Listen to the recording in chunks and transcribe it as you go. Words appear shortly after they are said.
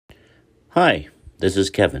Hi, this is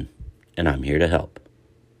Kevin, and I'm here to help.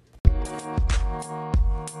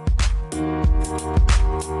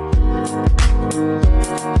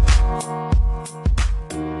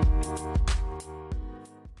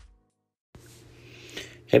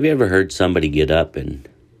 Have you ever heard somebody get up and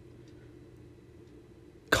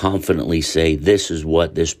confidently say, this is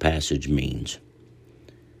what this passage means?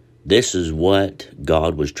 This is what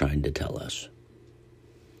God was trying to tell us.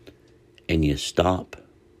 And you stop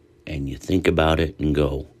and you think about it and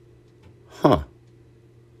go, I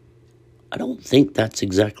don't think that's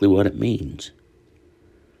exactly what it means.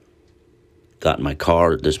 Got in my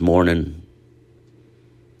car this morning,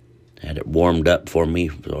 had it warmed up for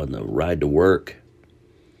me on the ride to work.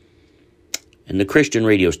 And the Christian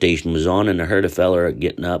radio station was on, and I heard a fella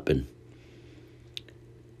getting up and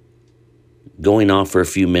going off for a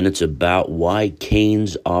few minutes about why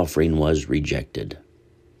Cain's offering was rejected.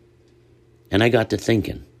 And I got to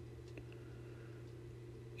thinking,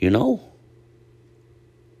 I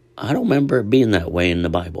don't remember it being that way in the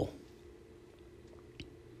Bible.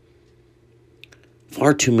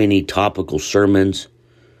 Far too many topical sermons,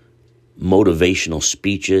 motivational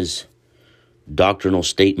speeches, doctrinal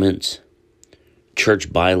statements,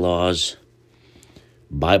 church bylaws,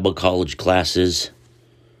 Bible college classes,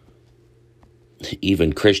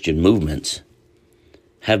 even Christian movements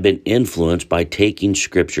have been influenced by taking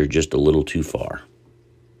Scripture just a little too far.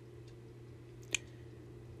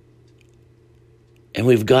 And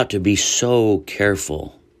we've got to be so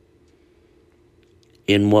careful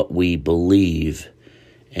in what we believe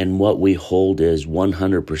and what we hold as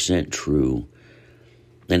 100% true,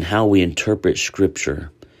 and how we interpret Scripture,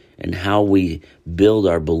 and how we build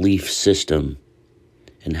our belief system,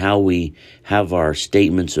 and how we have our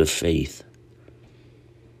statements of faith.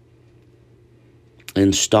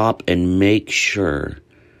 And stop and make sure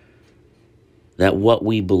that what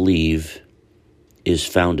we believe is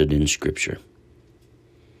founded in Scripture.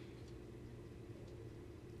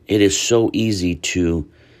 It is so easy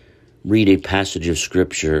to read a passage of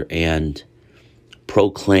Scripture and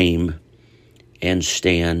proclaim and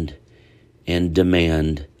stand and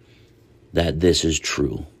demand that this is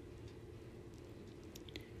true.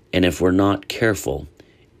 And if we're not careful,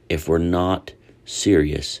 if we're not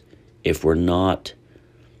serious, if we're not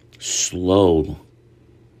slow,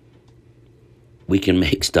 we can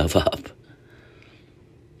make stuff up.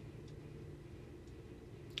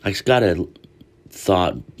 I just got a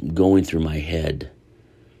thought going through my head.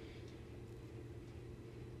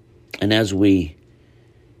 And as we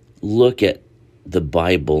look at the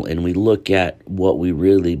Bible and we look at what we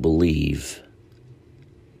really believe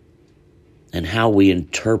and how we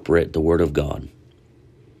interpret the Word of God,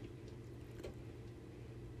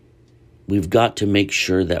 we've got to make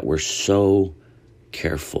sure that we're so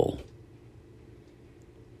careful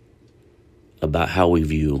about how we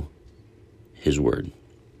view His Word.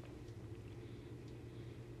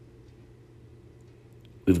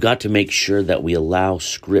 We've got to make sure that we allow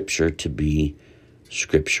Scripture to be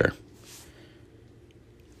Scripture.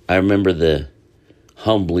 I remember the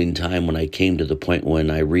humbling time when I came to the point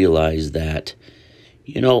when I realized that,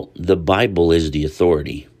 the Bible is the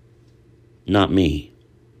authority, not me.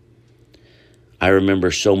 I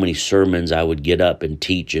remember so many sermons I would get up and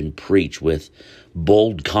teach and preach with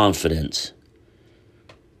bold confidence.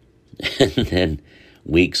 And then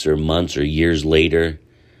weeks or months or years later,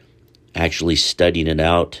 actually studying it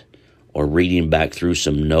out or reading back through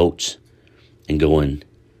some notes and going,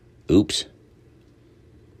 oops,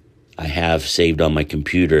 I have saved on my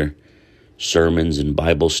computer sermons and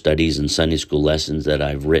Bible studies and Sunday school lessons that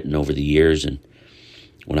I've written over the years. And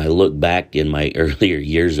when I look back in my earlier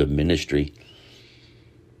years of ministry,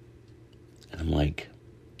 I'm like,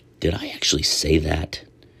 did I actually say that?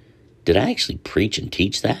 Did I actually preach and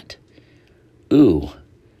teach that? Ooh,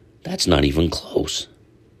 that's not even close.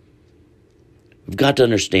 We've got to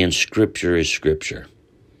understand Scripture is Scripture.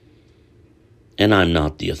 And I'm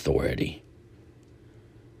not the authority.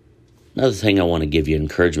 Another thing I want to give you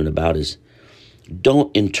encouragement about is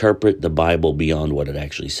don't interpret the Bible beyond what it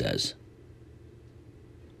actually says.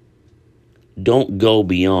 Don't go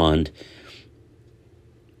beyond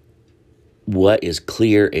what is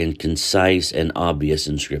clear and concise and obvious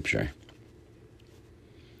in Scripture.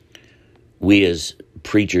 We as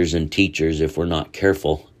preachers and teachers, if we're not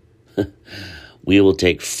careful, we will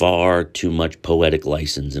take far too much poetic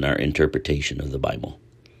license in our interpretation of the Bible.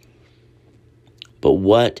 But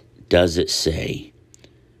what does it say?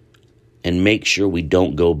 And make sure we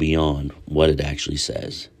don't go beyond what it actually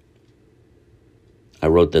says. I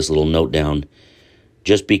wrote this little note down.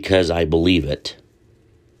 Just because I believe it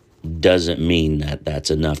doesn't mean that that's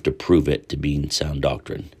enough to prove it to be sound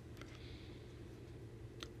doctrine.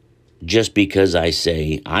 just because I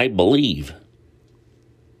say I believe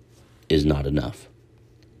is not enough.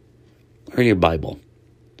 Learn your Bible.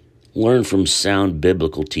 Learn from sound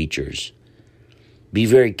biblical teachers. Be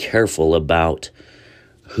very careful about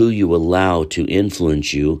who you allow to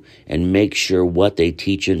influence you, and make sure what they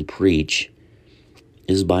teach and preach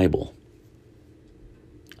is Bible.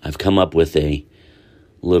 I've come up with a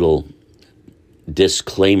little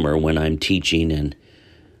disclaimer when I'm teaching and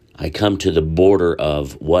I come to the border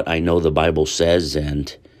of what I know the Bible says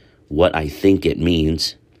and what I think it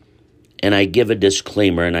means. And I give a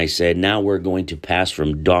disclaimer and I say, now we're going to pass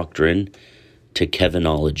from doctrine to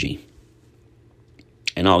Kevinology.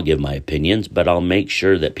 And I'll give my opinions, but I'll make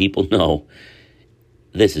sure that people know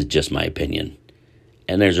this is just my opinion.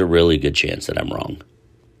 And there's a really good chance that I'm wrong.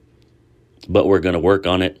 But we're going to work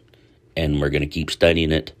on it, and we're going to keep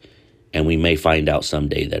studying it, and we may find out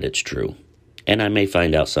someday that it's true. And I may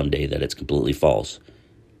find out someday that it's completely false.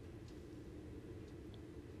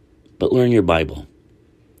 But learn your Bible.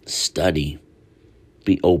 Study.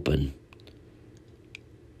 Be open.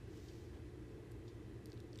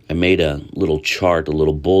 I made a little chart, a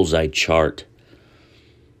little bullseye chart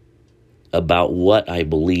about what I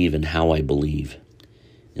believe and how I believe.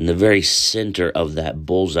 In the very center of that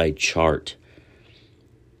bullseye chart,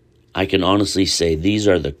 I can honestly say these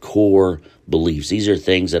are the core beliefs. These are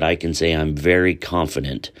things that I can say I'm very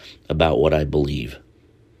confident about what I believe.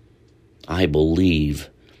 I believe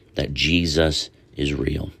that Jesus is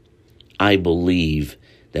real. I believe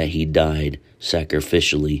that he died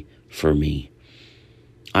sacrificially for me.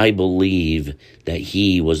 I believe that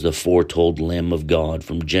he was the foretold Lamb of God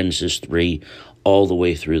from Genesis 3 all the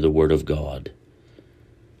way through the Word of God.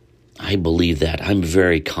 I believe that. I'm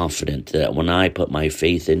very confident that when I put my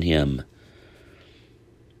faith in him,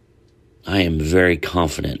 I am very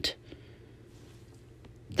confident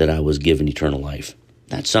that I was given eternal life.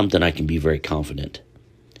 That's something I can be very confident.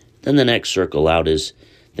 Then the next circle out is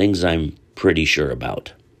things I'm pretty sure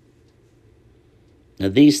about. Now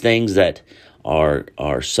these things that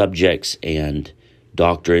are subjects and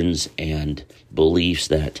doctrines and beliefs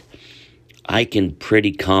that I can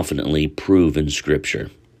pretty confidently prove in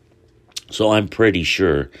Scripture. So I'm pretty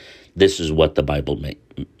sure this is what the Bible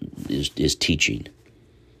is teaching.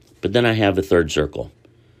 But then I have a third circle.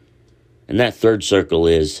 And that third circle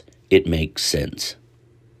is, it makes sense.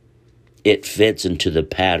 It fits into the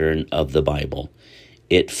pattern of the Bible.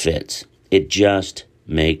 It fits. It just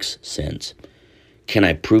makes sense. Can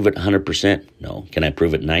I prove it 100%? No. Can I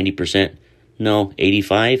prove it 90%? No.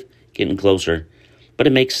 85? Getting closer. But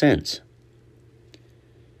it makes sense.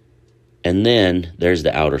 And then there's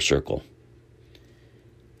the outer circle.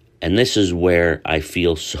 And this is where I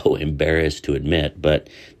feel so embarrassed to admit, but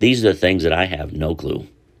these are the things that I have no clue.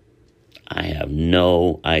 I have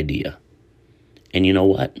no idea. And you know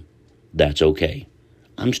what? That's okay.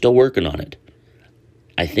 I'm still working on it.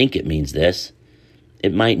 I think it means this.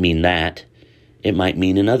 It might mean that. It might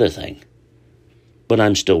mean another thing. But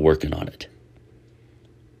I'm still working on it.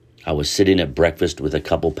 I was sitting at breakfast with a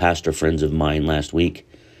couple pastor friends of mine last week,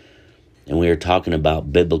 and we were talking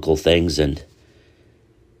about biblical things, and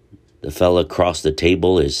the fella across the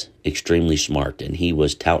table is extremely smart, and he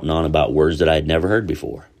was touting on about words that I had never heard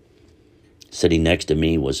before. Sitting next to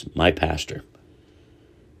me was my pastor,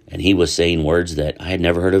 and he was saying words that I had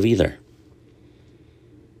never heard of either.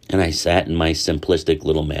 And I sat in my simplistic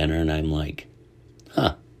little manner, and I'm like,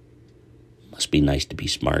 must be nice to be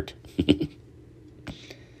smart.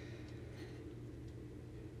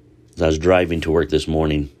 As I was driving to work this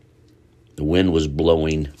morning, the wind was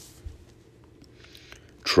blowing.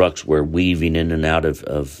 Trucks were weaving in and out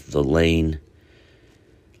of the lane.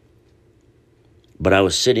 But I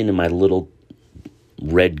was sitting in my little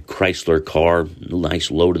red Chrysler car,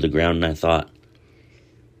 nice low to the ground, and I thought,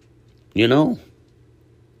 I'm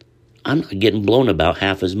not getting blown about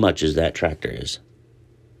half as much as that tractor is.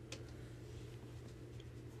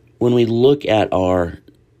 When we look at our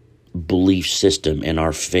belief system and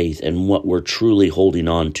our faith and what we're truly holding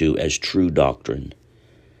on to as true doctrine,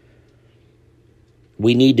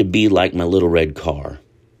 we need to be like my little red car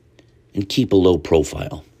and keep a low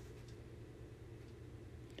profile.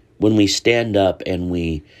 When we stand up and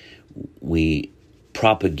we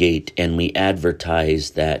propagate and we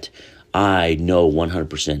advertise that I know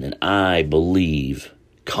 100% and I believe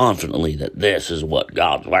confidently that this is what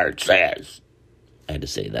God's Word says. I had to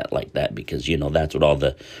say that like that because, that's what all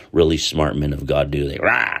the really smart men of God do. They,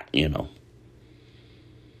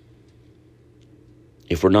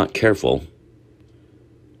 If we're not careful,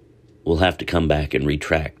 we'll have to come back and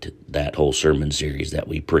retract that whole sermon series that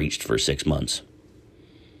we preached for 6 months.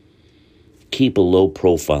 Keep a low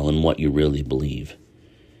profile in what you really believe.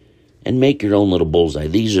 and make your own little bullseye.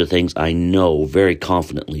 These are things I know very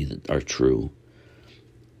confidently that are true.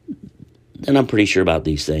 And I'm pretty sure about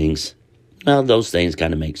these things. Well, those things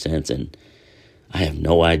kind of make sense, and I have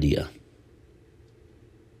no idea.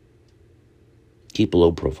 Keep a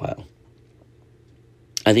low profile.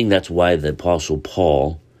 I think that's why the Apostle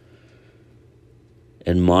Paul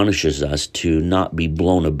admonishes us to not be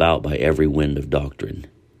blown about by every wind of doctrine.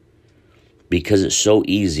 Because it's so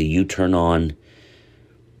easy. You turn on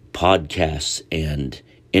podcasts and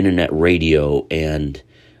internet radio and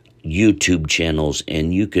YouTube channels,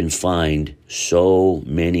 and you can find so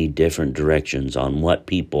many different directions on what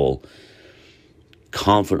people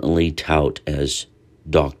confidently tout as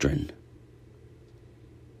doctrine.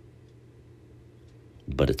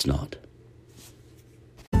 But it's not.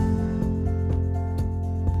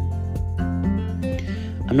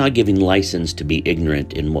 I'm not giving license to be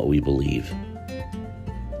ignorant in what we believe.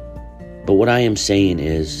 But what I am saying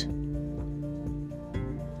is,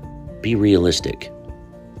 be realistic.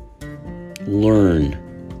 Learn.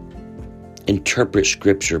 Interpret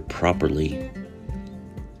Scripture properly.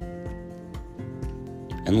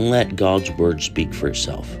 And let God's Word speak for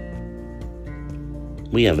itself.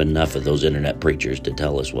 We have enough of those internet preachers to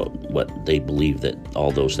tell us what they believe that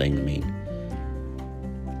all those things mean.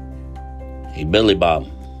 Hey, Billy Bob,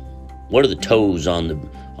 what are the toes on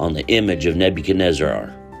the image of Nebuchadnezzar?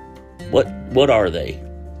 What are they?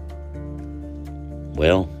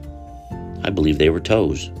 Well, I believe they were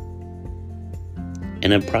toes.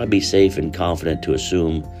 And I'm probably safe and confident to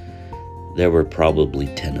assume there were probably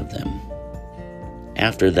 10 of them.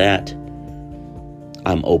 After that,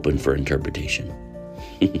 I'm open for interpretation.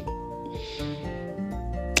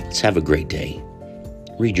 Let's have a great day.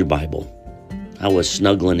 Read your Bible. I was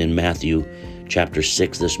snuggling in Matthew chapter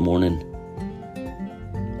 6 this morning.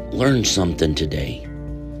 Learn something today.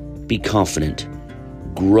 Be confident.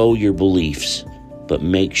 Grow your beliefs, but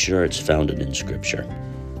make sure it's founded in Scripture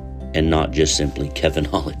and not just simply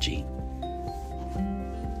Kevinology.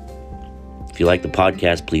 If you like the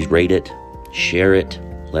podcast, please rate it, share it,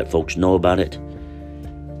 let folks know about it.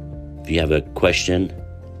 If you have a question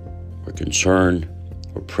or concern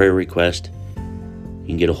or prayer request, you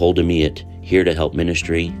can get a hold of me at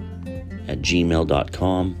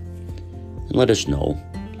heretohelpministry@gmail.com and let us know.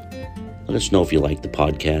 Let us know if you like the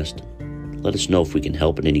podcast. Let us know if we can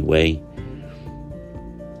help in any way.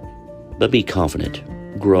 But be confident,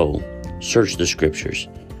 grow, search the Scriptures,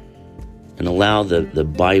 and allow the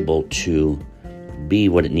Bible to be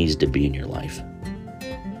what it needs to be in your life.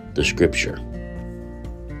 The Scripture.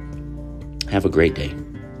 Have a great day.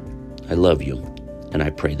 I love you, and I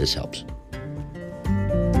pray this helps.